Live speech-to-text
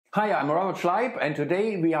Hi, I'm Robert Schleib, and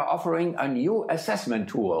today we are offering a new assessment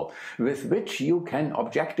tool with which you can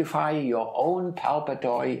objectify your own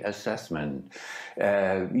palpatory assessment.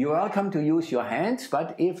 You're welcome to use your hands,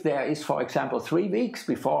 but if there is, for example, 3 weeks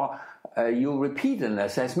before you repeat an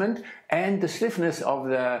assessment and the stiffness of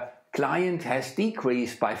the client has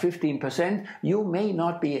decreased by 15%, you may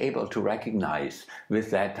not be able to recognize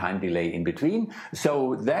with that time delay in between.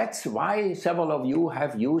 So that's why several of you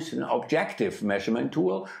have used an objective measurement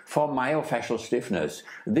tool for myofascial stiffness.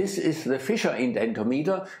 This is the Fisher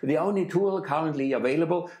indentometer, the only tool currently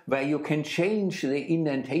available where you can change the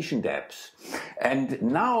indentation depths. And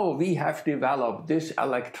now we have developed this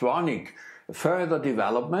electronic further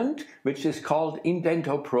development, which is called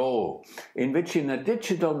IndentoPRO, in which in a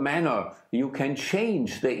digital manner you can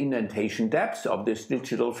change the indentation depths of this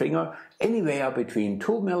digital finger anywhere between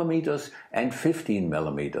 2 millimeters and 15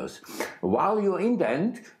 millimeters. While you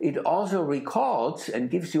indent, it also records and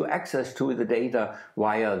gives you access to the data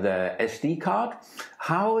via the SD card,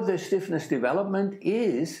 how the stiffness development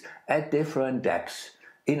is at different depths.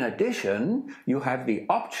 In addition, you have the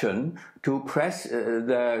option to press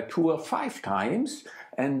the tool 5 times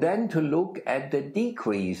and then to look at the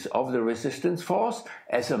decrease of the resistance force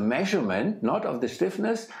as a measurement, not of the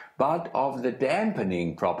stiffness, but of the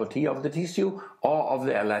dampening property of the tissue or of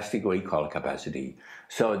the elastic recoil capacity.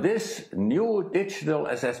 So this new digital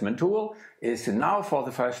assessment tool is now for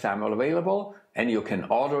the first time available, and you can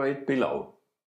order it below.